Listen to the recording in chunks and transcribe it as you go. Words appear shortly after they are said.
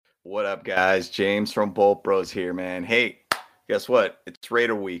What up, guys? James from Bolt Bros here, man. Hey, guess what? It's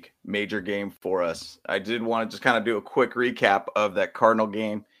Raider week. Major game for us. I did want to just kind of do a quick recap of that Cardinal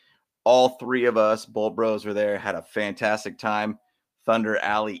game. All three of us, Bolt Bros, were there, had a fantastic time. Thunder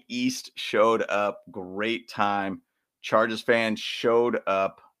Alley East showed up. Great time. Chargers fans showed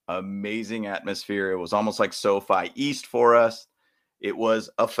up. Amazing atmosphere. It was almost like SoFi East for us. It was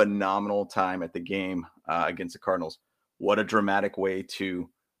a phenomenal time at the game against the Cardinals. What a dramatic way to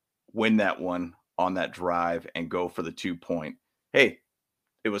win that one on that drive and go for the 2 point. Hey,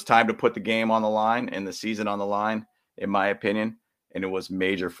 it was time to put the game on the line and the season on the line, in my opinion. And it was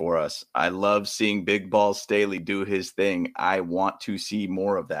major for us. I love seeing Big Balls Staley do his thing. I want to see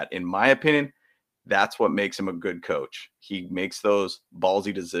more of that. In my opinion, that's what makes him a good coach. He makes those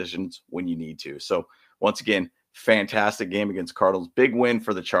ballsy decisions when you need to. So, once again, fantastic game against Cardinals. Big win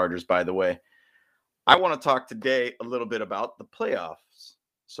for the Chargers, by the way. I want to talk today a little bit about the playoffs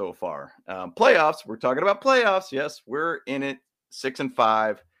so far. Playoffs, we're talking about playoffs. Yes, we're in it.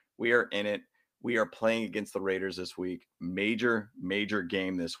 6-5. We are in it. We are playing against the Raiders this week. Major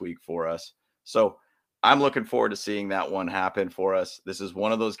game this week for us. So I'm looking forward to seeing that one happen for us. This is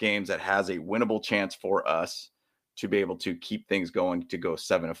one of those games that has a winnable chance for us to be able to keep things going to go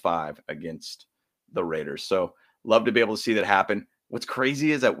 7-5 against the Raiders. So love to be able to see that happen. What's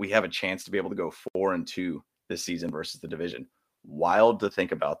crazy is that we have a chance to be able to go 4-2 this season versus the division. Wild to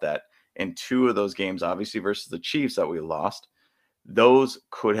think about that. And two of those games, obviously versus the Chiefs that we lost, those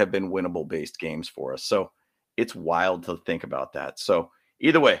could have been winnable based games for us. So it's wild to think about that. So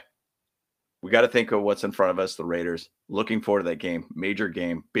either way, we got to think of what's in front of us, the Raiders. Looking forward to that game. Major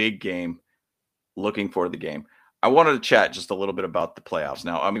game, big game. Looking forward to the game. I wanted to chat just a little bit about the playoffs.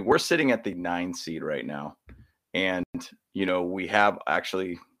 Now, I mean, we're sitting at the 9 seed right now. And, we have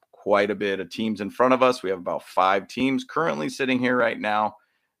actually quite a bit of teams in front of us. We have about 5 teams currently sitting here right now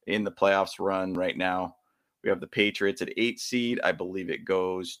in the playoffs run right now. We have the Patriots at 8 seed. I believe it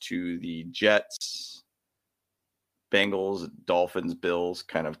goes to the Jets, Bengals, Dolphins, Bills,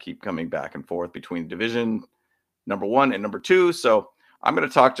 kind of keep coming back and forth between division number 1 and number 2. So I'm going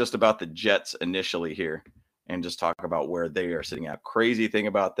to talk just about the Jets initially here and just talk about where they are sitting at. Crazy thing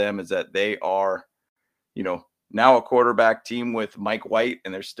about them is that they are, now a quarterback team with Mike White,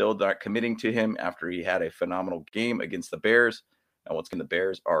 and they're still not committing to him after he had a phenomenal game against the Bears. And once again, the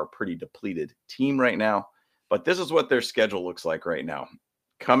Bears are a pretty depleted team right now. But this is what their schedule looks like right now.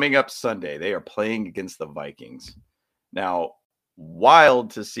 Coming up Sunday, they are playing against the Vikings. Now,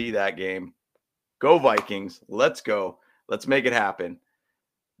 wild to see that game. Go Vikings. Let's go. Let's make it happen.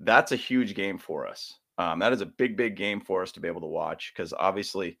 That's a huge game for us. That is a big game for us to be able to watch because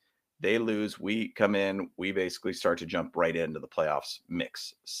obviously they lose. We come in. We basically start to jump right into the playoffs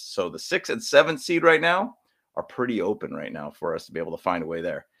mix. So the 6 and 7 seed right now are pretty open right now for us to be able to find a way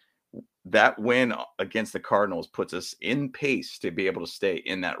there. That win against the Cardinals puts us in pace to be able to stay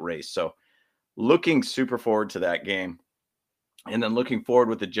in that race. So looking super forward to that game. And then looking forward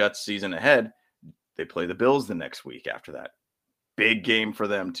with the Jets season ahead, they play the Bills the next week after that. Big game for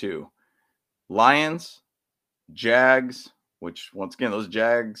them too. Lions, Jags, which once again, those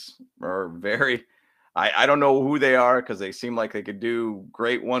Jags are very, I don't know who they are because they seem like they could do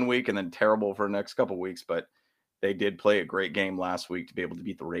great one week and then terrible for the next couple weeks, but they did play a great game last week to be able to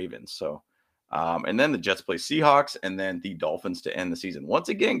beat the Ravens. So, and then the Jets play Seahawks and then the Dolphins to end the season. Once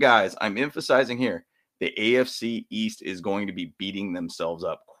again, guys, I'm emphasizing here, the AFC East is going to be beating themselves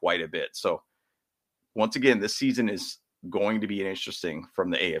up quite a bit. So once again, this season is going to be interesting from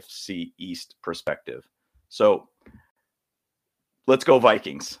the AFC East perspective. So let's go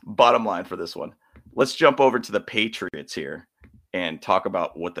Vikings. Bottom line for this one. Let's jump over to the Patriots here and talk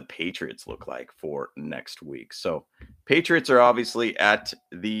about what the Patriots look like for next week. So Patriots are obviously at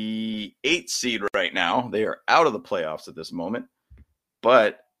the 8th seed right now. They are out of the playoffs at this moment.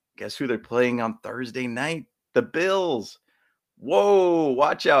 But guess who they're playing on Thursday night? The Bills. Whoa,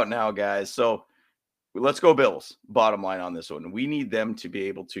 watch out now, guys. So let's go Bills. Bottom line on this one. We need them to be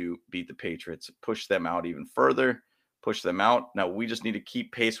able to beat the Patriots, push them out even further, push them out. Now we just need to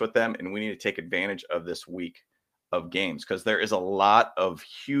keep pace with them, and we need to take advantage of this week of games because there is a lot of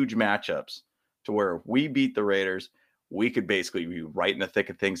huge matchups to where if we beat the Raiders, we could basically be right in the thick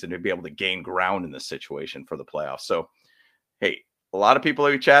of things and to be able to gain ground in this situation for the playoffs. So, hey, a lot of people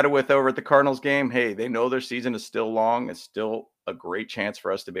that we chatted with over at the Cardinals game, hey, they know their season is still long. It's still a great chance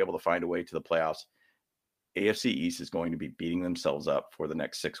for us to be able to find a way to the playoffs. AFC East is going to be beating themselves up for the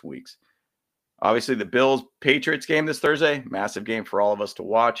next 6 weeks. Obviously, the Bills-Patriots game this Thursday, massive game for all of us to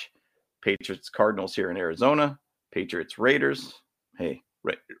watch. Patriots-Cardinals here in Arizona. Patriots-Raiders. Hey,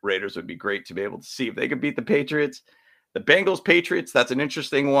 Raiders would be great to be able to see if they could beat the Patriots. The Bengals Patriots, that's an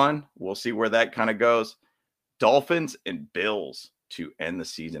interesting one. We'll see where that kind of goes. Dolphins and Bills to end the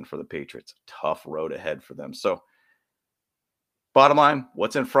season for the Patriots. Tough road ahead for them. So, bottom line,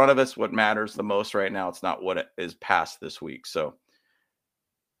 what's in front of us, what matters the most right now, it's not what is past this week. So,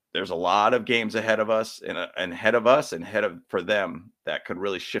 there's a lot of games ahead of us and for them that could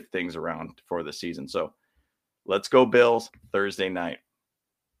really shift things around for the season. So, let's go Bills Thursday night.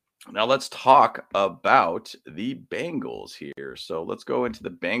 Now let's talk about the Bengals here. So let's go into the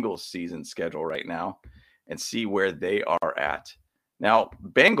Bengals season schedule right now and see where they are at. Now,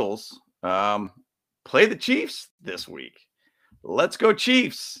 Bengals play the Chiefs this week. Let's go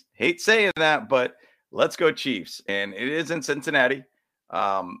Chiefs. Hate saying that, but let's go Chiefs. And it is in Cincinnati.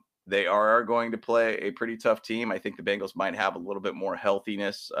 They are going to play a pretty tough team. I think the Bengals might have a little bit more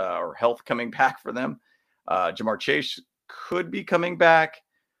healthiness or health coming back for them. Jamar Chase could be coming back.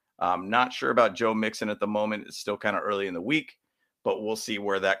 I'm not sure about Joe Mixon at the moment. It's still kind of early in the week, but we'll see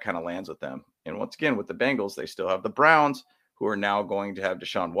where that kind of lands with them. And once again, with the Bengals, they still have the Browns, who are now going to have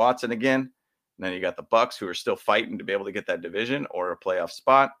Deshaun Watson again. And then you got the Bucks, who are still fighting to be able to get that division or a playoff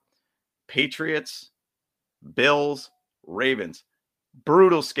spot. Patriots, Bills, Ravens.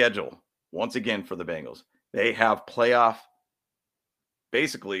 Brutal schedule once again for the Bengals. They have playoff,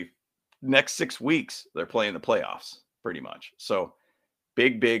 basically, next 6 weeks, they're playing the playoffs pretty much. So,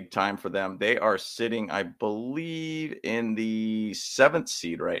 big time for them. They are sitting, I believe, in the 7th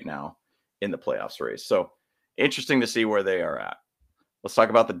seed right now in the playoffs race. So interesting to see where they are at. Let's talk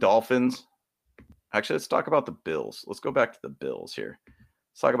about the Dolphins. Actually, let's talk about the Bills. Let's go back to the Bills here.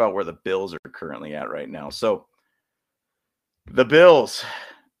 Let's talk about where the Bills are currently at right now. So the Bills,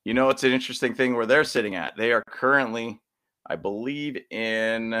 it's an interesting thing where they're sitting at. They are currently, I believe,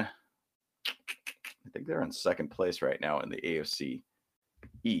 I think they're in second place right now in the AFC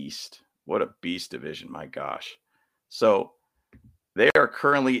East. What a beast division, my gosh. So they are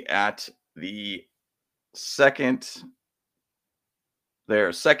currently at the second.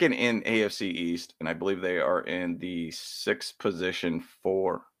 They're second in AFC East, and I believe they are in the 6th position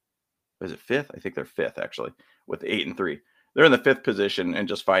for, is it 5th? I think they're 5th actually, with 8-3. They're in the 5th position and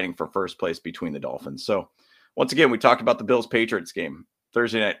just fighting for first place between the Dolphins. So once again, we talked about the Bills Patriots game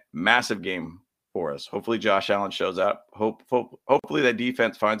Thursday night, massive game for us. Hopefully Josh Allen shows up. Hopefully that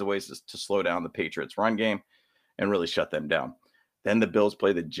defense finds a way to slow down the Patriots run game and really shut them down. Then the Bills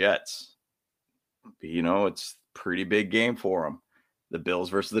play the Jets. It's a pretty big game for them. The Bills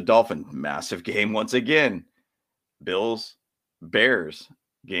versus the Dolphins, massive game once again. Bills, Bears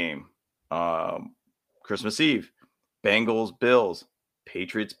game. Christmas Eve. Bengals, Bills,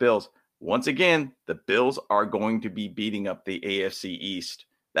 Patriots, Bills. Once again, the Bills are going to be beating up the AFC East.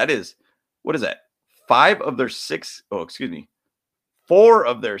 That is, what is that? 4 of their 6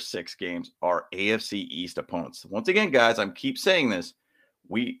 games are AFC East opponents. Once again, guys, I keep saying this.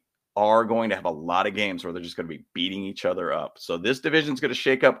 We are going to have a lot of games where they're just going to be beating each other up. So this division is going to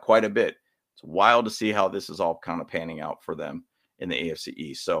shake up quite a bit. It's wild to see how this is all kind of panning out for them in the AFC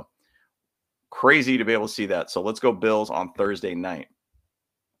East. So crazy to be able to see that. So let's go Bills on Thursday night.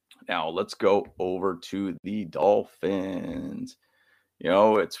 Now let's go over to the Dolphins.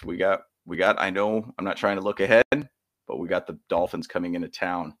 We got, I know I'm not trying to look ahead, but we got the Dolphins coming into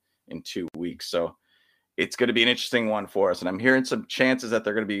town in 2 weeks. So it's going to be an interesting one for us. And I'm hearing some chances that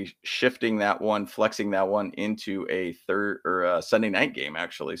they're going to be shifting that one, flexing that one into a Sunday night game,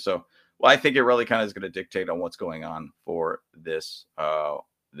 actually. So, I think it really kind of is going to dictate on what's going on for this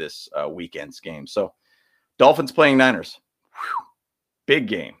weekend's game. So Dolphins playing Niners. Whew. Big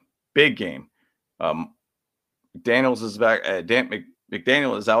game. McDaniels is back.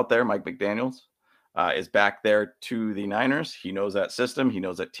 McDaniel is out there. Mike McDaniels is back there to the Niners. He knows that system. He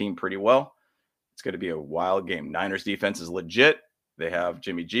knows that team pretty well. It's going to be a wild game. Niners defense is legit. They have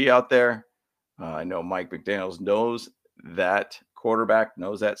Jimmy G out there. I know Mike McDaniels knows that quarterback,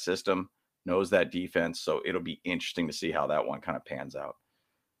 knows that system, knows that defense. So it'll be interesting to see how that one kind of pans out.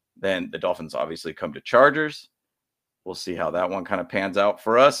 Then the Dolphins obviously come to Chargers. We'll see how that one kind of pans out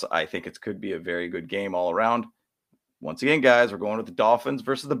for us. I think it could be a very good game all around. Once again, guys, we're going with the Dolphins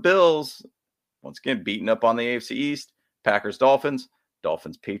versus the Bills. Once again, beating up on the AFC East. Packers, Dolphins,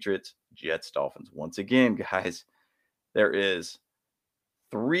 Dolphins, Patriots, Jets, Dolphins. Once again, guys, there is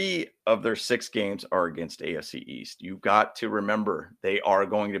 3 of their 6 games are against AFC East. You've got to remember they are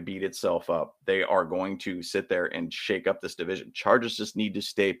going to beat itself up. They are going to sit there and shake up this division. Chargers just need to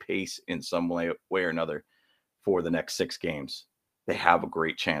stay pace in some way or another for the next 6 games. They have a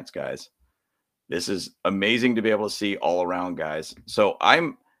great chance, guys. This is amazing to be able to see all around, guys. So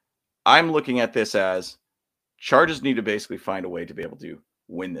I'm looking at this as Chargers need to basically find a way to be able to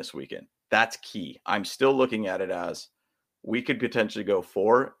win this weekend. That's key. I'm still looking at it as we could potentially go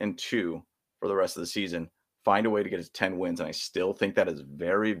 4-2 for the rest of the season, find a way to get to 10 wins. And I still think that is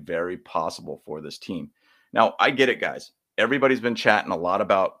very, very possible for this team. Now, I get it, guys. Everybody's been chatting a lot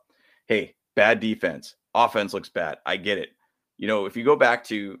about, hey, bad defense, offense looks bad. I get it. You know, if you go back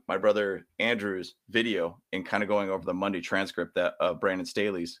to my brother Andrew's video and kind of going over the Monday transcript that of Brandon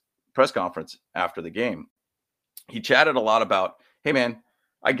Staley's press conference after the game, he chatted a lot about, hey, man,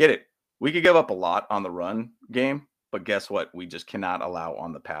 I get it. We could give up a lot on the run game, but guess what? We just cannot allow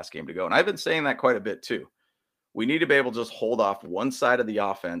on the pass game to go. And I've been saying that quite a bit too. We need to be able to just hold off one side of the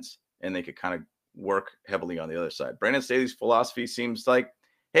offense and they could kind of work heavily on the other side. Brandon Staley's philosophy seems like,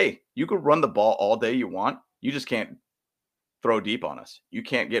 hey, you could run the ball all day you want. You just can't throw deep on us. You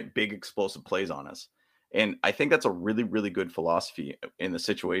can't get big explosive plays on us. And I think that's a really, really good philosophy in the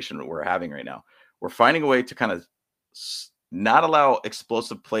situation that we're having right now. We're finding a way to kind of not allow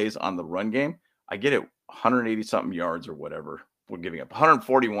explosive plays on the run game. I get it, 180 something yards or whatever we're giving up.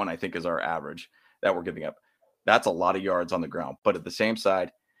 141, I think, is our average that we're giving up. That's a lot of yards on the ground. But at the same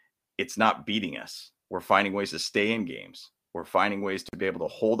side, it's not beating us. We're finding ways to stay in games. We're finding ways to be able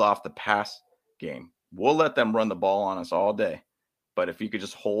to hold off the pass game. We'll let them run the ball on us all day. But if you could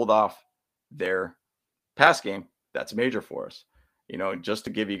just hold off their pass game, that's major for us. You know, just to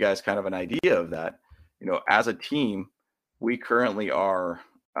give you guys kind of an idea of that, you know, as a team, we currently are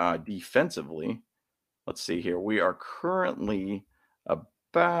defensively. Let's see here. We are currently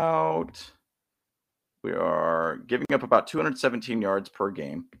we are giving up about 217 yards per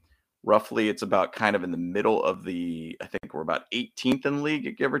game. Roughly, it's about kind of in the middle of I think we're about 18th in the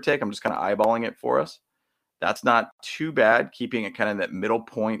league, give or take. I'm just kind of eyeballing it for us. That's not too bad, keeping it kind of that middle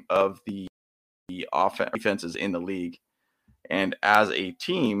point of the defenses in the league. And as a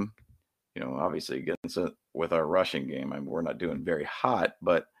team, you know, obviously with our rushing game, we're not doing very hot,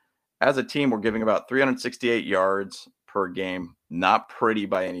 but as a team, we're giving about 368 yards per game. Not pretty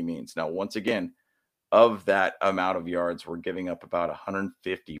by any means. Now, once again, of that amount of yards, we're giving up about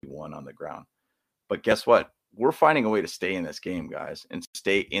 151 on the ground. But guess what? We're finding a way to stay in this game, guys, and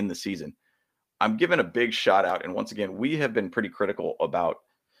stay in the season. I'm giving a big shout out. And once again, we have been pretty critical about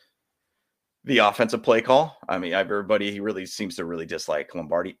the offensive play call. I mean, everybody, he really seems to really dislike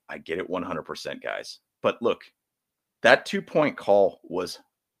Lombardi. I get it 100%, guys. But look, that 2-point call was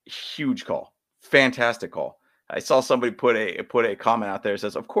a huge call. Fantastic call. I saw somebody put a comment out there that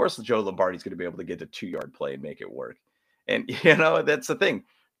says, of course, Joe Lombardi's going to be able to get the 2-yard play and make it work. And, you know, that's the thing.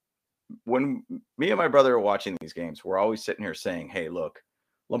 When me and my brother are watching these games, we're always sitting here saying, hey, look,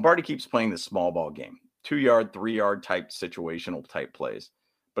 Lombardi keeps playing the small ball game, 2-yard, 3-yard type situational type plays.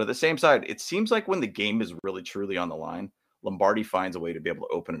 But at the same side, it seems like when the game is really, truly on the line, Lombardi finds a way to be able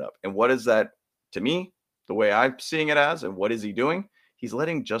to open it up. And what is that to me? The way I'm seeing it as, and what is he doing? He's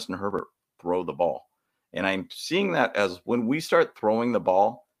letting Justin Herbert throw the ball. And I'm seeing that as when we start throwing the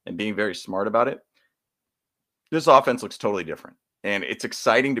ball and being very smart about it, this offense looks totally different. And it's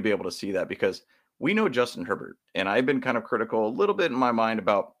exciting to be able to see that because we know Justin Herbert. And I've been kind of critical a little bit in my mind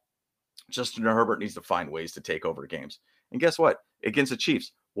about Justin Herbert needs to find ways to take over games. And guess what? Against the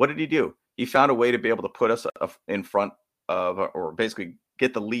Chiefs, what did he do? He found a way to be able to put us in front of, or basically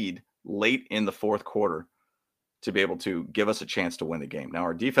get the lead late in the fourth quarter to be able to give us a chance to win the game. Now,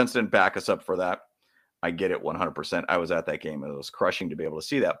 our defense didn't back us up for that. I get it 100%. I was at that game and it was crushing to be able to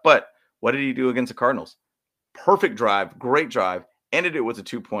see that. But what did he do against the Cardinals? Perfect drive, great drive, ended it with a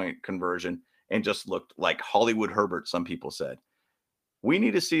 2-point conversion and just looked like Hollywood Herbert, some people said. We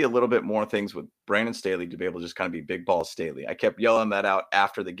need to see a little bit more things with Brandon Staley to be able to just kind of be big ball Staley. I kept yelling that out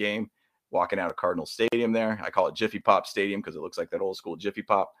after the game, walking out of Cardinal Stadium there. I call it Jiffy Pop Stadium because it looks like that old school Jiffy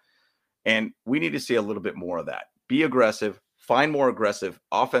Pop. And we need to see a little bit more of that. Be aggressive, find more aggressive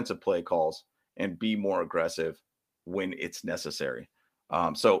offensive play calls, and be more aggressive when it's necessary.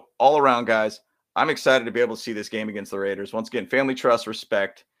 So all around, guys, I'm excited to be able to see this game against the Raiders. Once again, family, trust,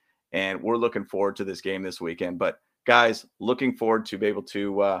 respect, and we're looking forward to this game this weekend. But guys, looking forward to be able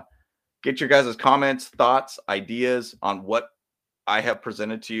to get your guys' comments, thoughts, ideas on what I have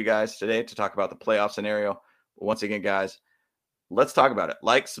presented to you guys today to talk about the playoff scenario. But once again, guys, let's talk about it.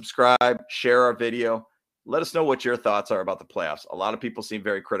 Like, subscribe, share our video. Let us know what your thoughts are about the playoffs. A lot of people seem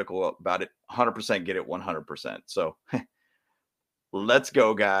very critical about it. 100% get it 100%. So let's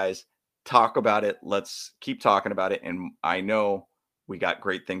go, guys. Talk about it. Let's keep talking about it. And I know we got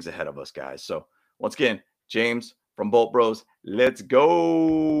great things ahead of us, guys. So once again, James from Bolt Bros, let's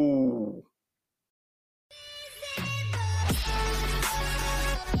go.